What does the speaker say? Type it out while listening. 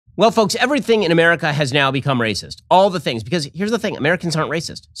Well, folks, everything in America has now become racist. All the things. Because here's the thing. Americans aren't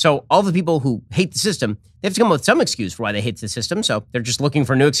racist. So all the people who hate the system, they have to come up with some excuse for why they hate the system. So they're just looking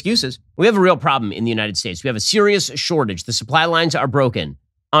for new excuses. We have a real problem in the United States. We have a serious shortage. The supply lines are broken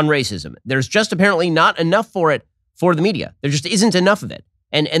on racism. There's just apparently not enough for it for the media. There just isn't enough of it.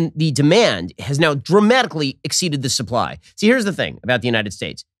 And the demand has now dramatically exceeded the supply. See, here's the thing about the United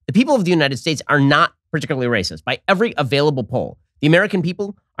States. The people of the United States are not particularly racist by every available poll. The American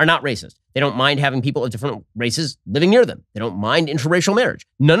people are not racist. They don't mind having people of different races living near them. They don't mind interracial marriage.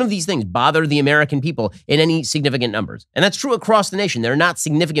 None of these things bother the American people in any significant numbers. And that's true across the nation. There are not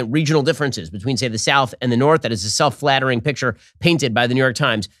significant regional differences between, say, the South and the North. That is a self-flattering picture painted by the New York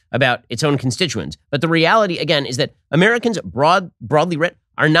Times about its own constituents. But the reality, again, is that Americans, broadly writ,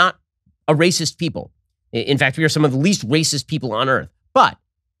 are not a racist people. In fact, we are some of the least racist people on earth. But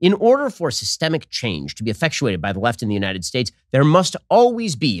in order for systemic change to be effectuated by the left in the United States, there must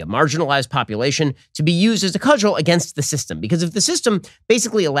always be a marginalized population to be used as a cudgel against the system. Because if the system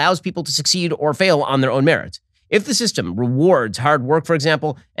basically allows people to succeed or fail on their own merits, if the system rewards hard work, for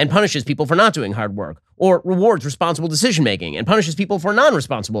example, and punishes people for not doing hard work, or rewards responsible decision-making and punishes people for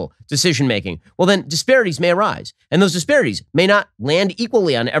non-responsible decision-making, well, then disparities may arise. And those disparities may not land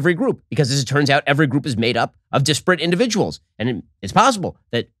equally on every group, because as it turns out, every group is made up of disparate individuals. And it's possible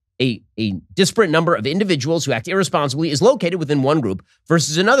that a disparate number of individuals who act irresponsibly is located within one group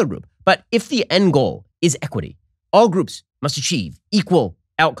versus another group. But if the end goal is equity, all groups must achieve equal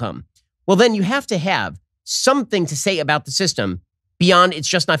outcome, well, then you have to have something to say about the system beyond it's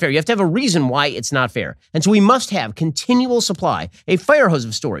just not fair. You have to have a reason why it's not fair. And so we must have continual supply, a fire hose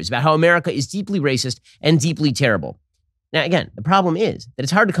of stories about how America is deeply racist and deeply terrible. Now, again, the problem is that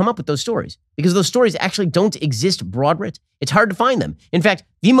it's hard to come up with those stories because those stories actually don't exist broad-writ. It's hard to find them. In fact,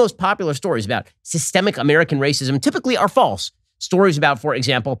 the most popular stories about systemic American racism typically are false. Stories about, for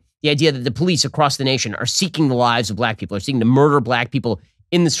example, the idea that the police across the nation are seeking the lives of black people, are seeking to murder black people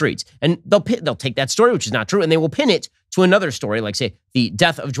in the streets. And they'll take that story, which is not true, and they will pin it to another story, like, say, the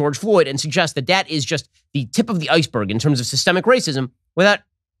death of George Floyd, and suggest that that is just the tip of the iceberg in terms of systemic racism without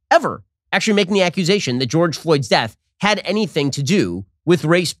ever actually making the accusation that George Floyd's death had anything to do with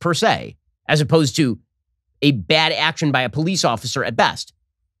race per se, as opposed to a bad action by a police officer at best.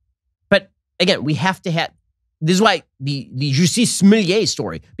 But again, we have to have, this is why the Justice Smillier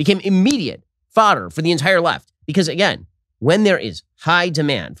story became immediate fodder for the entire left. Because again, when there is high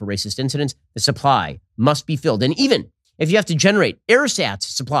demand for racist incidents, the supply must be filled. And even if you have to generate airsats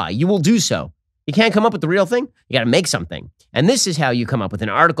supply, you will do so. You can't come up with the real thing. You got to make something. And this is how you come up with an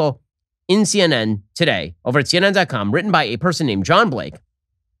article in CNN today over at CNN.com, written by a person named John Blake.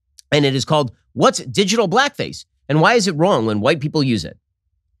 And it is called, "What's Digital Blackface? And Why is it wrong when white people use it?"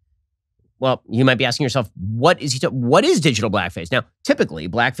 Well, you might be asking yourself, what is digital blackface? Now, typically,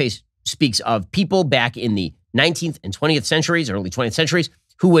 blackface speaks of people back in the 19th and 20th centuries, early 20th centuries,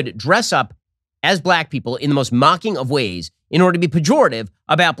 who would dress up as black people in the most mocking of ways in order to be pejorative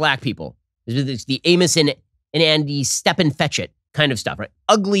about black people. It's the Amos and Andy Step and Fetch It kind of stuff, right?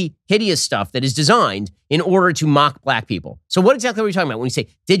 Ugly, hideous stuff that is designed in order to mock black people. So what exactly are we talking about when we say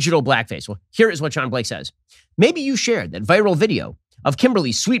digital blackface? Well, here is what John Blake says. Maybe you shared that viral video of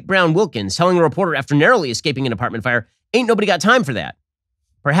Kimberly Sweet Brown Wilkins telling a reporter after narrowly escaping an apartment fire, "Ain't nobody got time for that."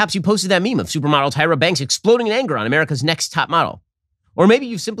 Perhaps you posted that meme of supermodel Tyra Banks exploding in anger on America's Next Top Model. Or maybe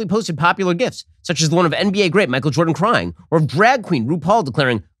you've simply posted popular GIFs, such as the one of NBA great Michael Jordan crying, or of drag queen RuPaul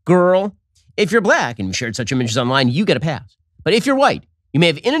declaring, "Girl." If you're black and you shared such images online, you get a pass. But if you're white, you may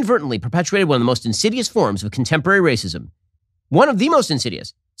have inadvertently perpetuated one of the most insidious forms of contemporary racism. One of the most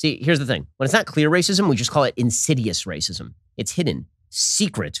insidious. See, here's the thing. When it's not clear racism, we just call it insidious racism. It's hidden,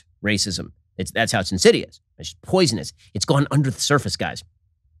 secret racism. That's how it's insidious. It's just poisonous. It's gone under the surface, guys.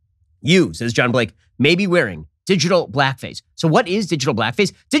 You, says John Blake, may be wearing digital blackface. So what is digital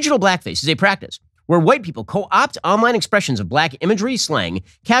blackface? Digital blackface is a practice where white people co-opt online expressions of black imagery, slang,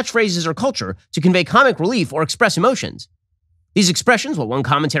 catchphrases, or culture to convey comic relief or express emotions. These expressions, what one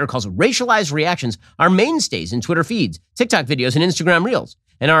commentator calls racialized reactions, are mainstays in Twitter feeds, TikTok videos, and Instagram Reels,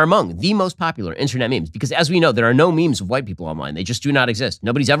 and are among the most popular internet memes. Because as we know, there are no memes of white people online. They just do not exist.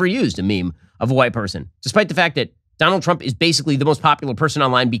 Nobody's ever used a meme of a white person, despite the fact that Donald Trump is basically the most popular person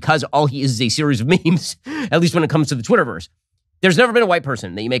online because all he is a series of memes, at least when it comes to the Twitterverse. There's never been a white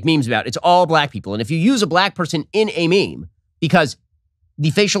person that you make memes about. It's all black people. And if you use a black person in a meme because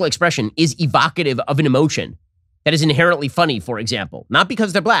the facial expression is evocative of an emotion that is inherently funny, for example, not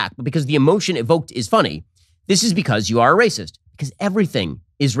because they're black, but because the emotion evoked is funny, this is because you are a racist, because everything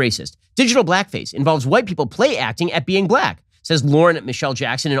is racist. Digital blackface involves white people play acting at being black, says Lauren Michelle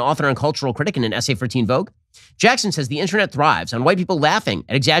Jackson, an author and cultural critic in an essay for Teen Vogue. Jackson says the internet thrives on white people laughing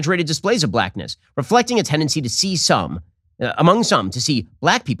at exaggerated displays of blackness, reflecting a tendency to see among some, to see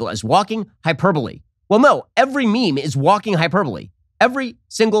black people as walking hyperbole. Well, no, every meme is walking hyperbole. Every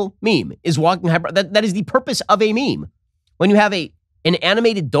single meme is walking hyperbole. That is the purpose of a meme. When you have an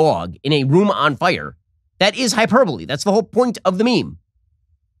animated dog in a room on fire, that is hyperbole. That's the whole point of the meme.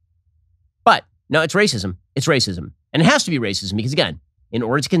 But no, it's racism. It's racism. And it has to be racism because, again, in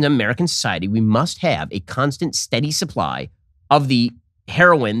order to condemn American society, we must have a constant, steady supply of the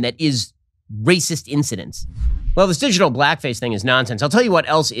heroin that is racist incidents. Well, this digital blackface thing is nonsense. I'll tell you what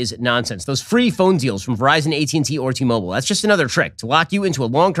else is nonsense. Those free phone deals from Verizon, AT&T, or T-Mobile. That's just another trick to lock you into a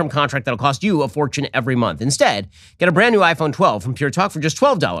long-term contract that'll cost you a fortune every month. Instead, get a brand new iPhone 12 from Pure Talk for just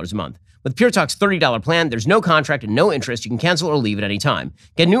 $12 a month. With Pure Talk's $30 plan, there's no contract and no interest. You can cancel or leave at any time.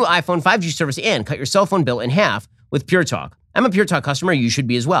 Get a new iPhone 5G service and cut your cell phone bill in half with Pure Talk. I'm a Pure Talk customer. You should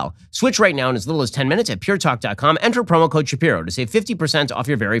be as well. Switch right now in as little as 10 minutes at puretalk.com. Enter promo code Shapiro to save 50% off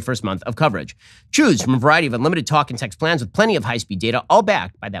your very first month of coverage. Choose from a variety of unlimited talk and text plans with plenty of high-speed data, all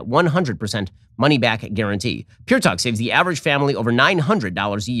backed by that 100% money-back guarantee. Pure Talk saves the average family over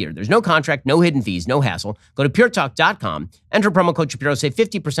 $900 a year. There's no contract, no hidden fees, no hassle. Go to puretalk.com, enter promo code Shapiro, save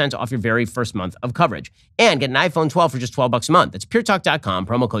 50% off your very first month of coverage. And get an iPhone 12 for just $12 a month. That's puretalk.com,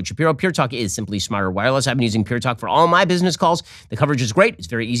 promo code Shapiro. Pure Talk is simply smarter wireless. I've been using Pure Talk for all my business calls. The coverage is great. It's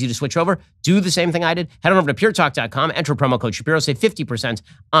very easy to switch over. Do the same thing I did. Head on over to puretalk.com, enter promo code Shapiro, save 50%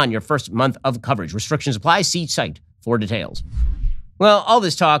 on your first month of coverage. Restrictions apply. See site for details. Well, all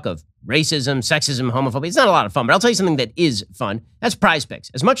this talk of racism, sexism, homophobia, it's not a lot of fun, but I'll tell you something that is fun. That's Prize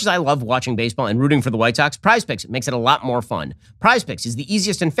Picks. As much as I love watching baseball and rooting for the White Sox, Prize Picks makes it a lot more fun. Prize Picks is the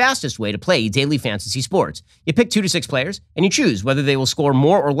easiest and fastest way to play daily fantasy sports. You pick 2 to 6 players, and you choose whether they will score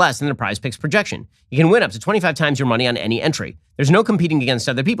more or less than their Prize Picks projection. You can win up to 25 times your money on any entry. There's no competing against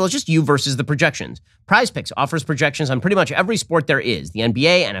other people. It's just you versus the projections. Prize Picks offers projections on pretty much every sport there is. The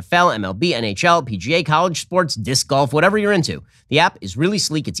NBA, NFL, MLB, NHL, PGA, college sports, disc golf, whatever you're into. The app is really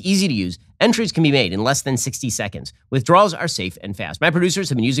sleek. It's easy to use. Entries can be made in less than 60 seconds. Withdrawals are safe and fast. My producers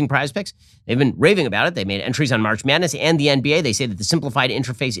have been using Prize Picks. They've been raving about it. They made entries on March Madness and the NBA. They say that the simplified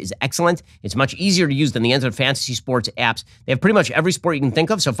interface is excellent. It's much easier to use than the other fantasy sports apps. They have pretty much every sport you can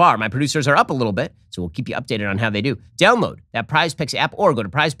think of so far. My producers are up a little bit, so we'll keep you updated on how they do. Download that Prize Picks app or go to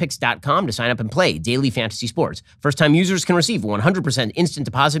prizepicks.com to sign up and play daily fantasy sports. First-time users can receive a 100% instant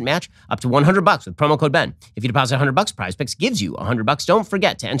deposit match up to $100 with promo code Ben. If you deposit $100, Prize Picks gives you $100. Don't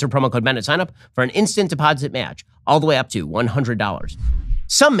forget to enter promo code Ben at sign up for an instant deposit match all the way up to $100.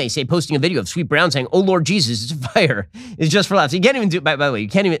 Some may say posting a video of Sweet Brown saying, "Oh Lord Jesus, it's fire," is just for laughs. You can't even do, by the way, you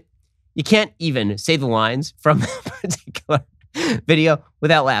can't even say the lines from a particular video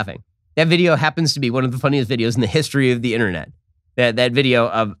without laughing. That video happens to be one of the funniest videos in the history of the internet. That video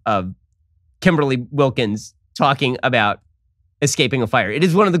of Kimberly Wilkins talking about escaping a fire. It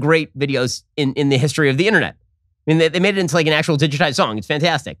is one of the great videos in the history of the internet. I mean, they made it into like an actual digitized song. It's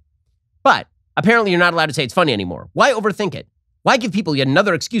fantastic. But apparently you're not allowed to say it's funny anymore. Why overthink it? Why give people yet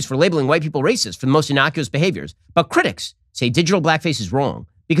another excuse for labeling white people racist for the most innocuous behaviors? But critics say digital blackface is wrong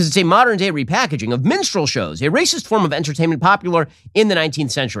because it's a modern-day repackaging of minstrel shows, a racist form of entertainment popular in the 19th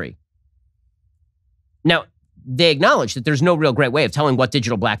century. Now, they acknowledge that there's no real great way of telling what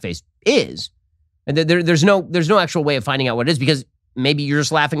digital blackface is. And there's no actual way of finding out what it is because maybe you're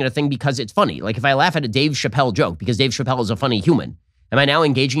just laughing at a thing because it's funny. Like if I laugh at a Dave Chappelle joke because Dave Chappelle is a funny human, am I now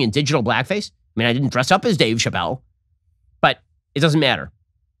engaging in digital blackface? I mean, I didn't dress up as Dave Chappelle, but it doesn't matter.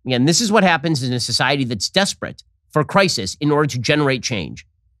 Again, this is what happens in a society that's desperate for crisis in order to generate change.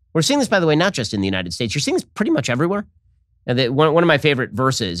 We're seeing this, by the way, not just in the United States. You're seeing this pretty much everywhere. And one of my favorite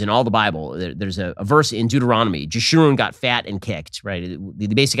verses in all the Bible, there's a verse in Deuteronomy. Jeshurun got fat and kicked, right? The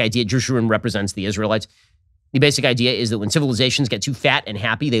basic idea, Jeshurun represents the Israelites. The basic idea is that when civilizations get too fat and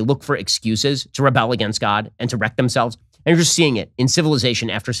happy, they look for excuses to rebel against God and to wreck themselves. And you're just seeing it in civilization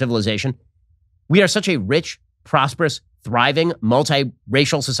after civilization. We are such a rich, prosperous, thriving,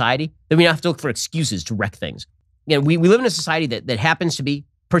 multiracial society that we now have to look for excuses to wreck things. Again, we live in a society that happens to be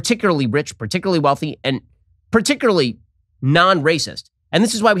particularly rich, particularly wealthy, and particularly non-racist. And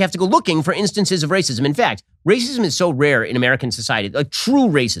this is why we have to go looking for instances of racism. In fact, racism is so rare in American society, like true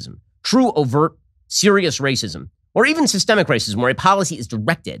racism, true overt, serious racism, or even systemic racism, where a policy is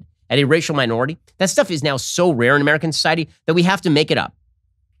directed at a racial minority. That stuff is now so rare in American society that we have to make it up.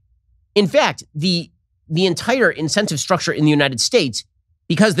 In fact, the entire incentive structure in the United States,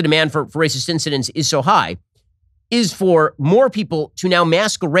 because the demand for racist incidents is so high, is for more people to now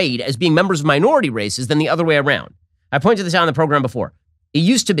masquerade as being members of minority races than the other way around. I pointed this out on the program before. It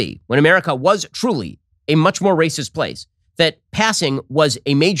used to be, when America was truly a much more racist place, that passing was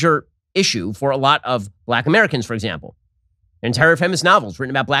a major issue for a lot of black Americans, for example. Entire famous novels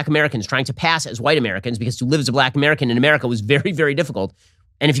written about black Americans trying to pass as white Americans because to live as a black American in America was very, very difficult.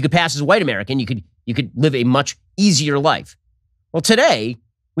 And if you could pass as a white American, you could live a much easier life. Well, today,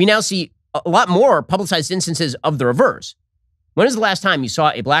 we now see a lot more publicized instances of the reverse. When is the last time you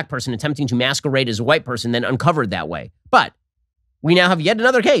saw a black person attempting to masquerade as a white person, then uncovered that way? But we now have yet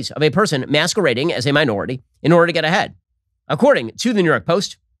another case of a person masquerading as a minority in order to get ahead. According to the New York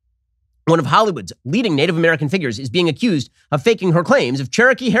Post, one of Hollywood's leading Native American figures is being accused of faking her claims of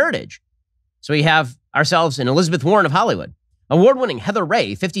Cherokee heritage. So we have ourselves an Elizabeth Warren of Hollywood. Award-winning Heather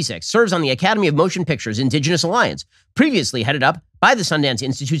Ray, 56, serves on the Academy of Motion Pictures Indigenous Alliance, previously headed up by the Sundance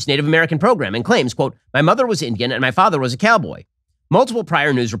Institute's Native American program, and claims, quote, "My mother was Indian and my father was a cowboy." Multiple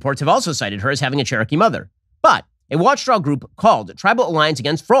prior news reports have also cited her as having a Cherokee mother. But a watchdog group called Tribal Alliance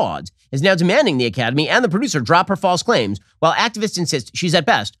Against Frauds is now demanding the Academy and the producer drop her false claims, while activists insist she's at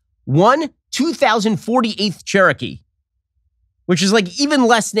best 2048th Cherokee, which is like even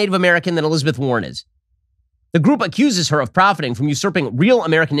less Native American than Elizabeth Warren is. The group accuses her of profiting from usurping real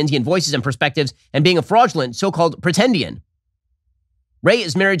American Indian voices and perspectives and being a fraudulent so-called pretendian. Ray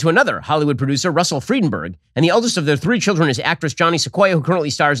is married to another Hollywood producer, Russell Friedenberg, and the eldest of their 3 children is actress Johnny Sequoia, who currently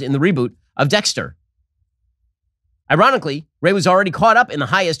stars in the reboot of Dexter. Ironically, Ray was already caught up in the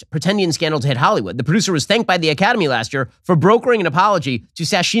highest pretendian scandal to hit Hollywood. The producer was thanked by the Academy last year for brokering an apology to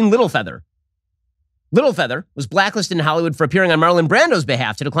Sacheen Littlefeather. Littlefeather was blacklisted in Hollywood for appearing on Marlon Brando's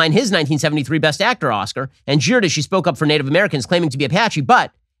behalf to decline his 1973 Best Actor Oscar, and jeered as she spoke up for Native Americans, claiming to be Apache.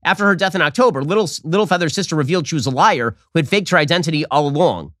 But after her death in October, Littlefeather's sister revealed she was a liar who had faked her identity all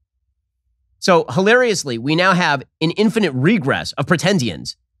along. So, hilariously, we now have an infinite regress of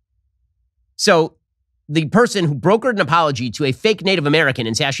pretendians. So, the person who brokered an apology to a fake Native American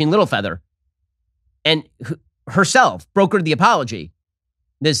in Sacheen Littlefeather and herself brokered the apology,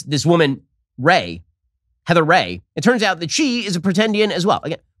 this woman, Heather Ray, it turns out that she is a pretendian as well.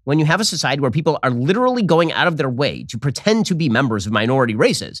 Again, when you have a society where people are literally going out of their way to pretend to be members of minority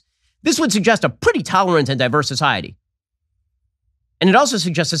races, this would suggest a pretty tolerant and diverse society. And it also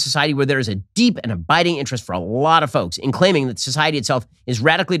suggests a society where there is a deep and abiding interest for a lot of folks in claiming that society itself is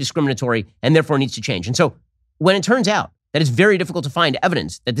radically discriminatory and therefore needs to change. And so when it turns out that it's very difficult to find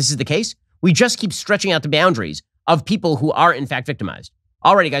evidence that this is the case, we just keep stretching out the boundaries of people who are in fact victimized.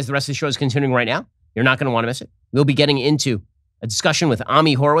 Alrighty, guys, the rest of the show is continuing right now. You're not going to want to miss it. We'll be getting into a discussion with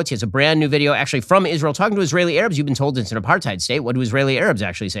Ami Horowitz. He has a brand new video actually from Israel talking to Israeli Arabs. You've been told it's an apartheid state. What do Israeli Arabs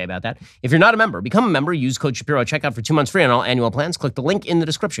actually say about that? If you're not a member, become a member. Use code Shapiro at checkout for 2 months free on all annual plans. Click the link in the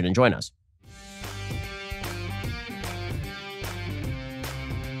description and join us.